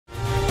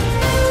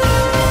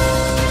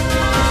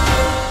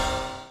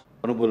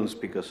Honorable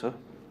Speaker, sir.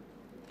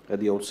 At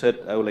the outset,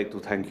 I would like to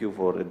thank you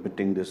for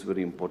admitting this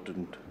very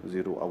important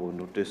 0-hour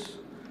notice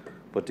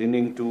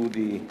pertaining to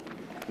the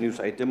news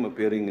item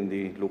appearing in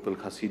the local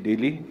Khasi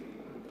Daily,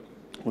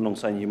 Unong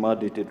Sanyima,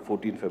 dated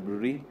 14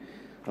 February,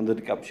 under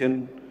the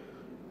caption,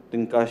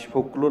 Tingkash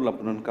Folklore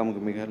Lapunan Kam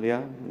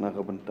Meghalaya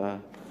Nakabanta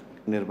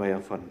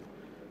Nirbhaya Fund.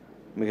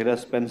 Meghalaya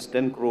spends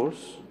 10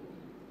 crores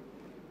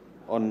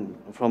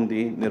from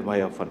the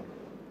Nirbhaya Fund.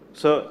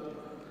 Sir,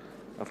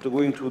 after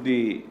going through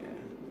the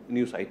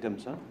news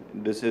items,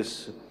 this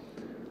is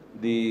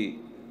the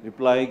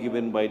reply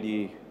given by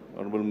the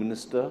Honorable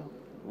Minister,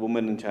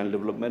 Women and Child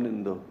Development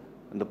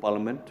in the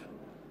Parliament,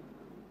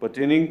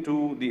 pertaining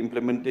to the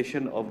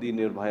implementation of the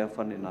Nirbhaya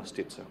Fund in our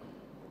state, sir.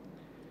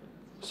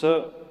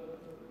 Sir,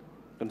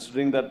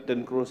 considering that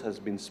 10 crores has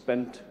been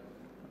spent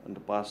in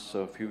the past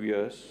few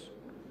years,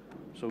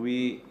 so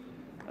we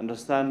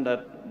understand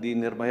that the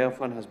Nirbhaya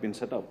Fund has been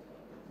set up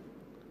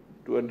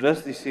to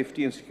address the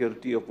safety and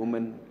security of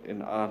women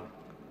in our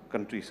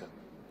country, sir.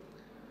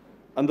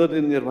 Under the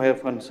Nirbhaya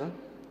Fund, sir,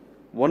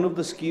 one of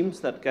the schemes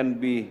that can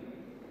be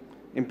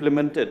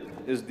implemented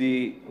is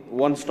the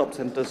one-stop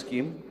center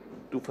scheme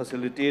to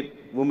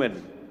facilitate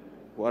women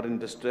who are in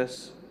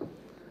distress,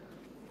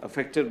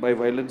 affected by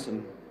violence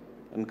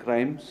and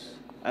crimes.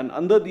 And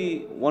under the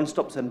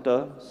one-stop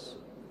centers,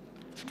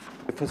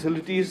 the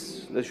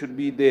facilities that should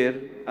be there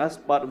as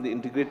part of the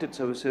integrated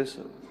services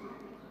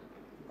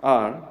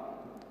are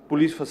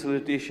police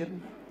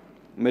facilitation,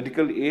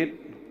 medical aid,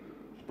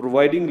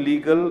 providing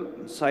legal,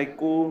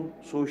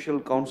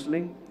 psycho-social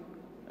counseling,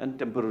 and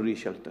temporary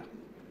shelter.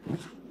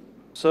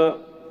 Sir,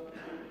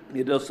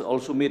 it is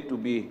also made to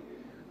be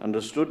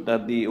understood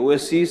that the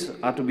OSCs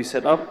are to be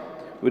set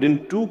up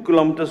within 2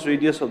 kilometers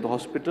radius of the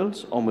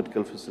hospitals or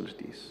medical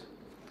facilities.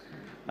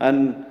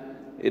 And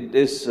it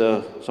is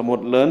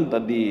somewhat learned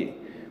that the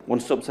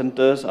one-stop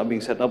centers are being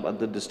set up at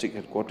the district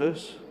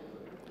headquarters.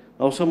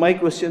 Now, so my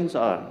questions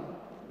are,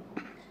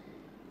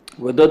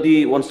 whether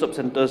the one-stop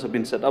centers have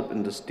been set up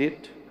in the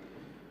state,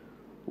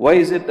 why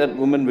is it that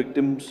women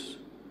victims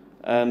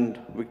and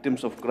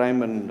victims of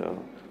crime and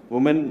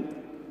women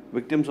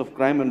victims of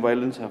crime and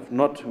violence have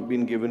not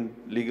been given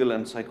legal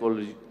and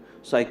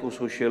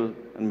psychosocial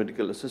and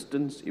medical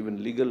assistance,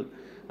 even legal,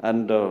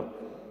 and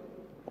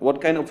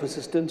what kind of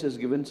assistance is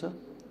given, sir,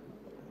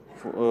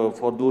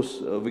 for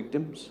those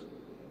victims?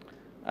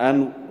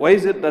 And why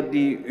is it that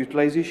the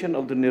utilization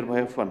of the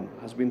Nirbhaya Fund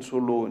has been so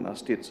low in our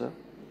state, sir,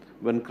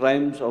 when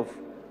crimes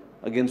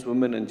against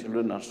women and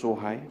children are so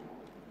high?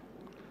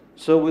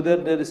 So whether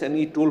there is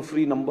any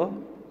toll-free number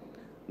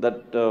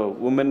that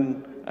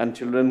women and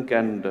children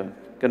can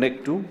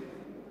connect to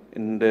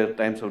in their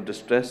times of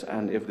distress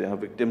and if they are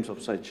victims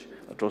of such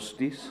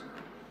atrocities.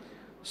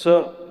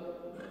 So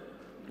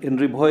in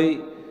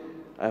Nirbhaya,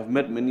 I have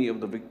met many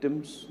of the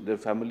victims, their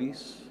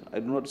families. I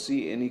do not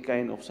see any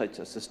kind of such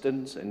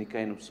assistance, any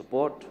kind of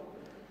support,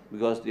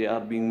 because they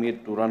are being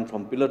made to run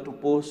from pillar to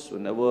post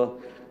whenever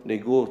they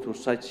go through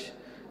such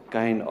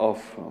kind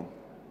of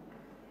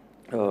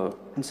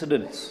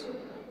incidents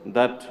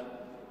that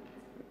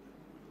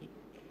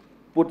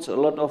puts a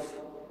lot of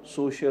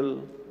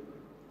social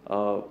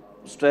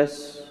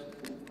stress,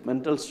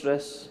 mental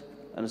stress,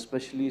 and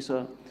especially,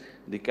 sir,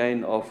 the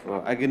kind of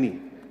agony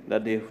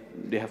that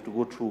they have to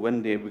go through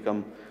when they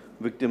become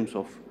victims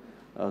of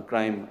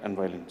crime and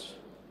violence.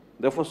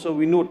 Therefore, sir,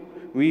 we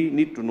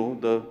need to know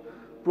the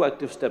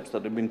proactive steps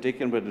that have been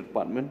taken by the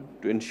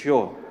department to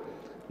ensure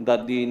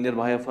that the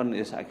Nirbhaya Fund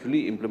is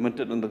actually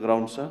implemented on the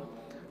ground, sir,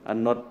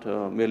 and not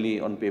merely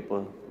on paper,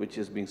 which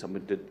is being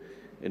submitted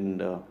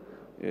in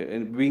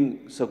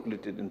being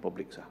circulated in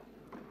public, sir.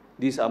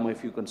 These are my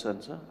few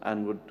concerns, sir,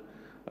 and would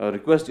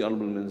request the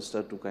Honourable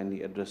Minister to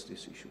kindly address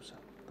these issues, sir.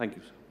 Thank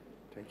you, sir.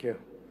 Thank you.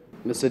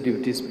 Mr.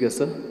 Deputy Speaker,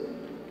 sir,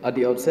 at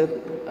the outset,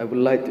 I would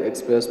like to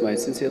express my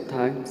sincere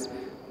thanks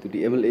to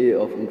the MLA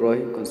of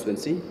Umroy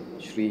constituency,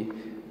 Shri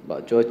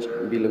Bak George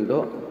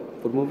Bilangdo,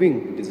 for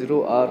moving the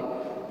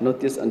 0-hour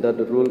notice under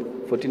the Rule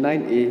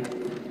 49A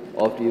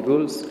of the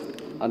Rules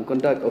and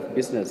Conduct of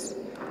Business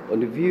on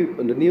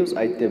the news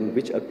item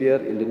which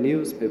appeared in the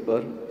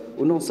newspaper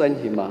Unong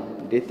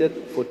Sanyima, dated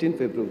 14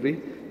 February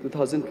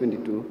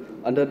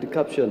 2022, under the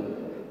caption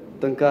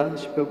Tengka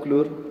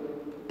Spekulur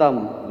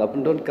Tam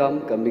Lapundon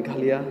Kam Ka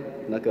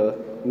Meghalaya Naka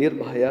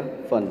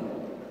Nirbhaya Fund.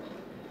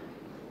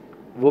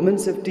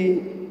 Women's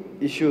safety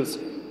issues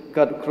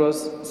cut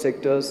across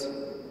sectors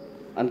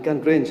and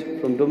can range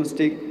from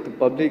domestic to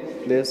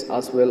public place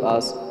as well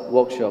as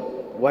workshop.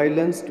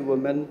 Violence to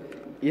women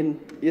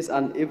is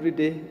an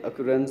everyday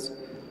occurrence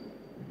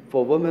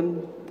for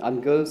women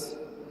and girls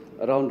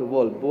around the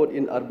world, both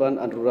in urban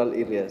and rural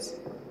areas.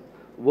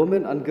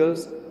 Women and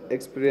girls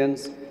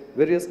experience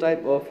various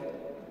types of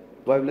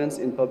violence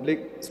in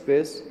public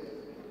space,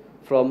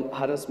 from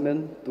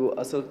harassment to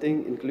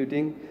assaulting,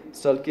 including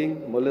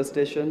stalking,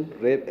 molestation,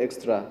 rape,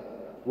 etc.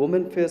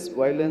 Women face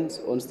violence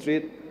on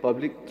street,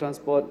 public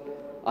transport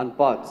and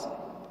parks,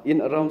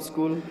 in around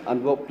school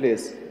and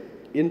workplace,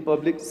 in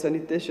public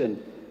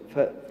sanitation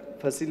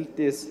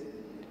facilities,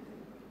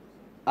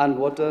 and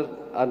water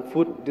and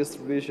food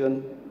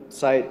distribution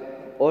site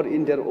or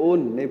in their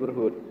own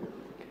neighborhood.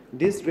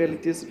 These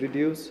realities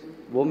reduce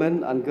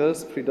women and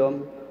girls'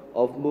 freedom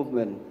of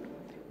movement.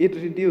 It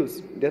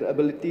reduces their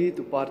ability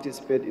to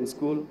participate in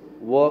school,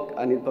 work,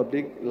 and in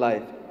public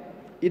life.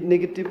 It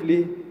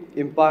negatively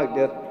impacts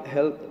their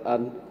health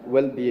and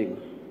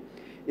well-being.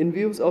 In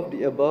views of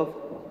the above,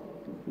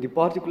 the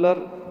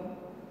particular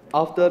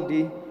after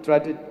the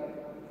tragedy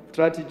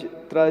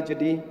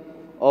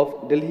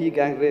of Delhi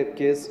gang rape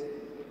case,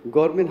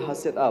 government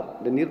has set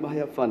up the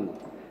Nirbhaya Fund.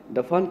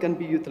 The fund can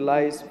be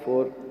utilized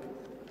for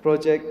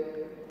project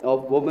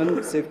of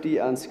women safety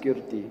and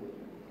security.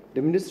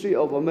 The Ministry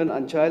of Women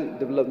and Child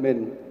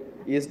Development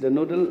is the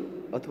nodal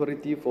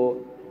authority for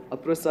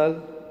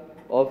appraisal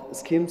of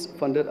schemes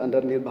funded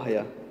under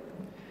Nirbhaya.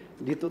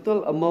 The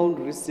total amount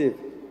received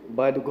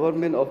by the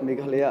government of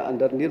Meghalaya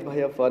under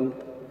Nirbhaya Fund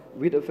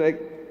with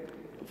effect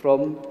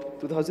from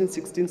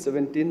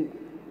 2016-17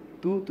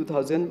 to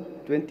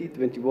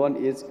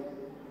 2020-21 is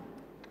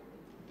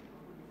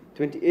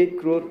 28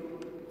 crore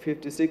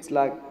 56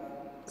 lakh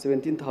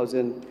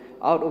 17,000,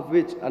 out of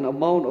which an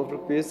amount of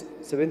rupees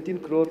 17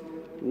 crore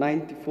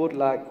 94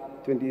 lakh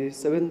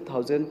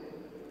 27,000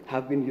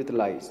 have been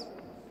utilized.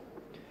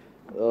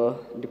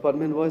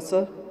 Department wise,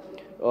 sir,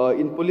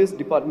 in police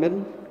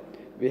department,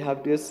 we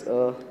have this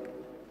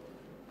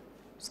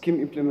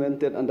scheme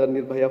implemented under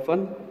Nirbhaya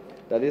Fund,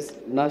 that is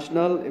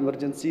National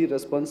Emergency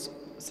Response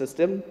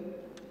System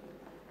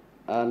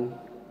and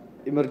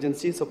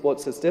Emergency Support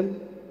System,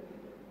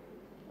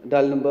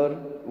 dial number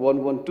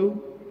 112.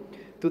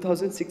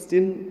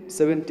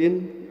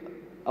 2016-17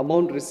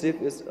 amount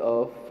received is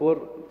 4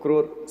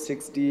 crore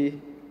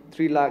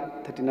 63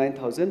 lakh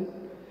 39,000.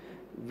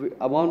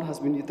 Amount has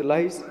been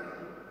utilized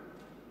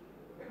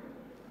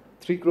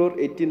 3 crore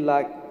 18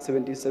 lakh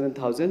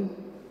 77,000,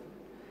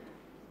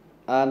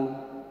 and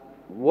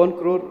 1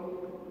 crore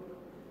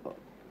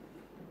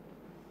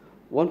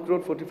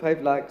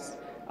 45 lakhs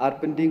are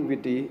pending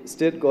with the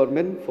state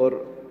government for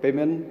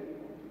payment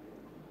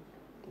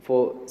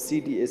for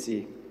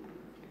CDAC.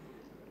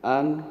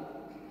 And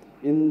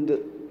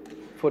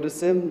for the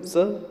same,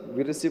 sir,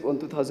 we received on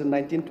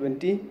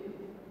 2019-20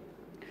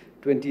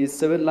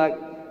 27 lakh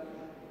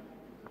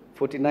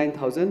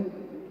 49,000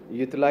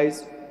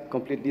 utilized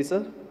completely,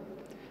 sir.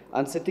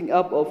 And setting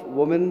up of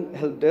women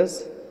help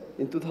desk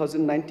in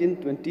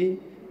 2019-20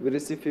 we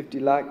received 50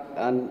 lakh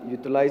and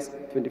utilized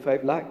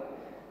 25 lakh,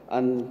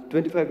 and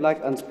 25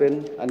 lakh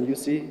unspent and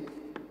UC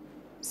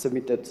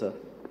submitted, sir.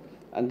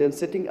 And then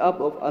setting up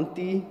of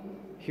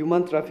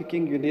anti-human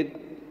trafficking unit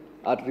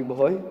at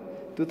Ribohoy,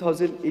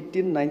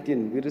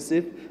 2018-19 we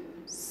received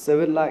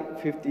 7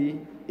 lakh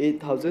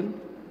 58,000.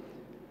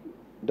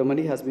 The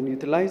money has been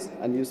utilized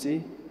and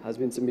UC has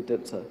been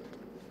submitted, sir.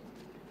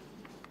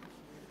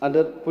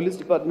 Under police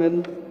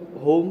department,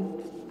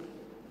 home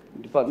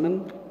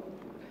department,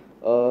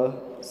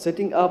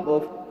 setting up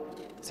or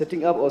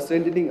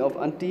strengthening of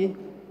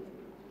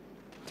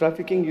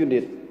anti-trafficking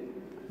unit,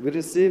 we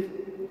received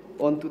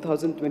on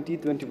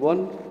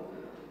 2020-21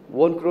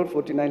 1 crore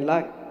 49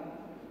 lakh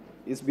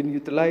is been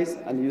utilized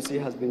and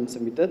UC has been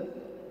submitted.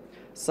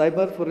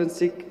 Cyber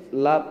forensic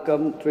lab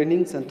cum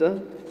training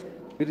center,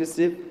 we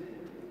received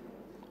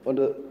on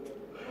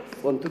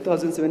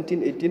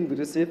 2017-18 we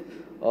received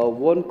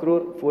 1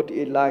 crore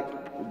 48 lakh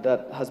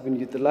that has been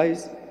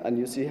utilized and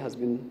UC has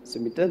been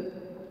submitted.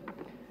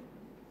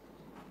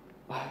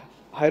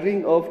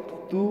 Hiring of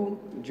 2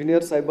 junior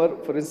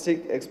cyber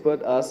forensic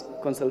experts as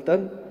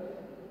consultant,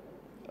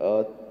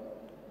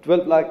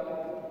 12 lakh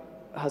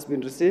has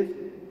been received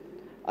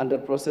under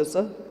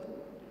processor.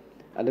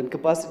 And then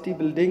capacity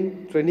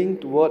building training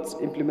towards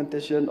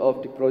implementation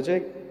of the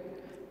project,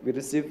 we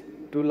received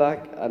 2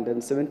 lakh and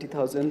then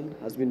 70,000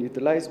 has been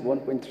utilized,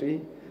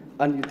 1.3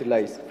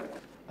 unutilized.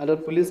 Under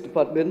police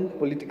department,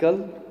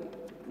 political,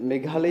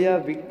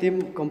 Meghalaya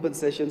Victim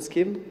Compensation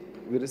Scheme,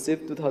 we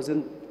received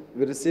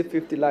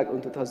 50 lakh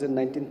on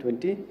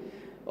 2019-20,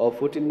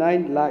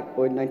 49 lakh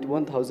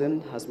 91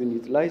 thousand has been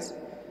utilized.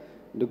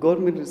 The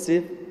government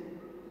received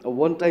a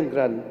one-time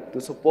grant to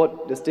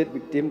support the state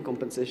victim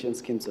compensation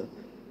scheme, sir.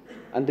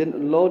 And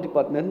then law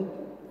department,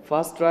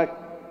 fast track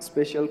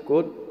special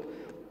code,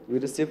 we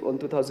received on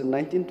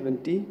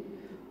 2019-20,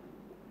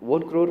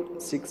 1 crore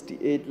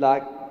 68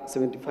 lakh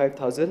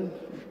 75,000.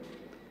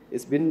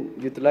 It's been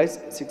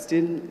utilized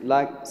 16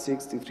 lakh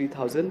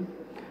 63,000.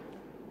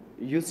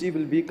 UC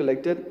will be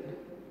collected.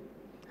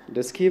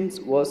 The schemes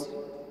was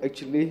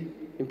actually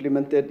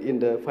implemented in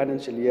the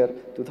financial year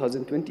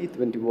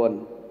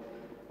 2020-21.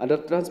 Under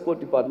transport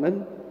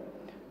department,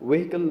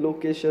 vehicle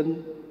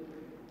location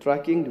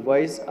tracking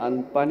device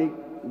and panic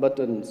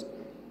buttons,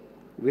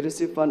 we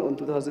received fund on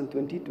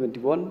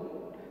 2020-21,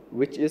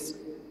 which is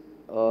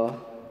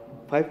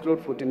 5 crore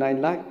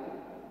 49 lakh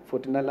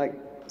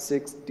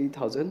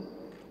 60,000.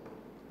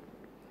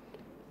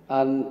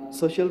 And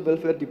social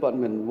welfare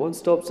department,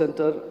 one-stop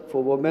center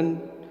for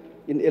women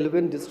in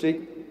 11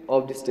 districts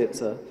of the state,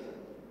 sir.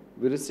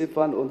 We received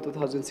fund on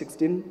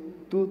 2016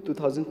 to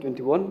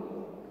 2021.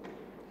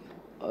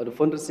 The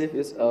fund received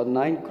is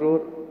 9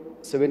 crore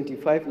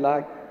 75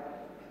 lakh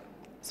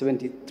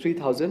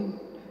 73,000.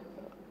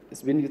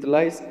 It's been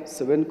utilized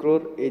 7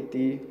 crore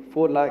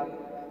 84 lakh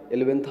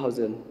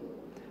 11,000.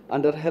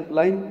 Under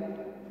helpline,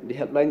 the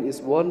helpline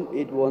is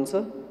 181,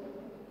 sir.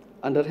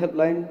 Under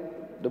helpline,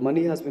 the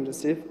money has been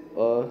received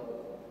 2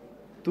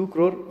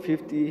 crore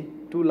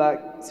 52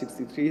 lakh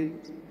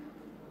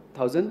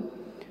 63,000.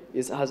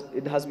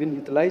 It has been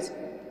utilized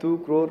 2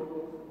 crore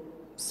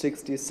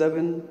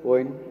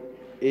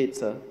 67.8,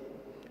 sir.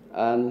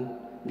 And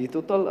the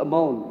total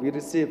amount we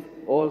received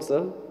all,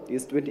 sir,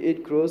 is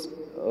 28 crores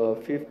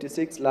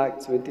 56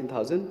 lakh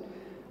 17,000.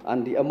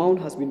 And the amount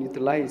has been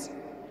utilized,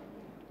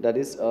 that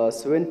is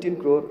 17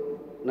 crore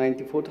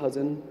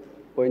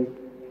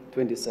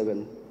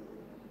 94,000.27.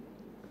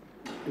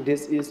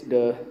 This is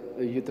the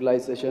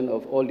utilization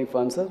of all the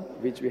funds, sir,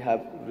 which we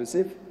have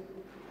received.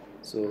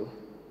 So,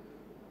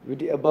 with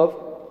the above,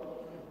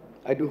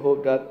 I do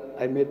hope that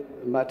I made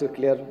the matter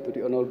clear to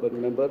the honorable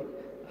member,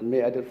 and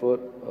may I therefore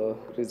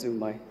resume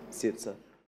my seat, sir.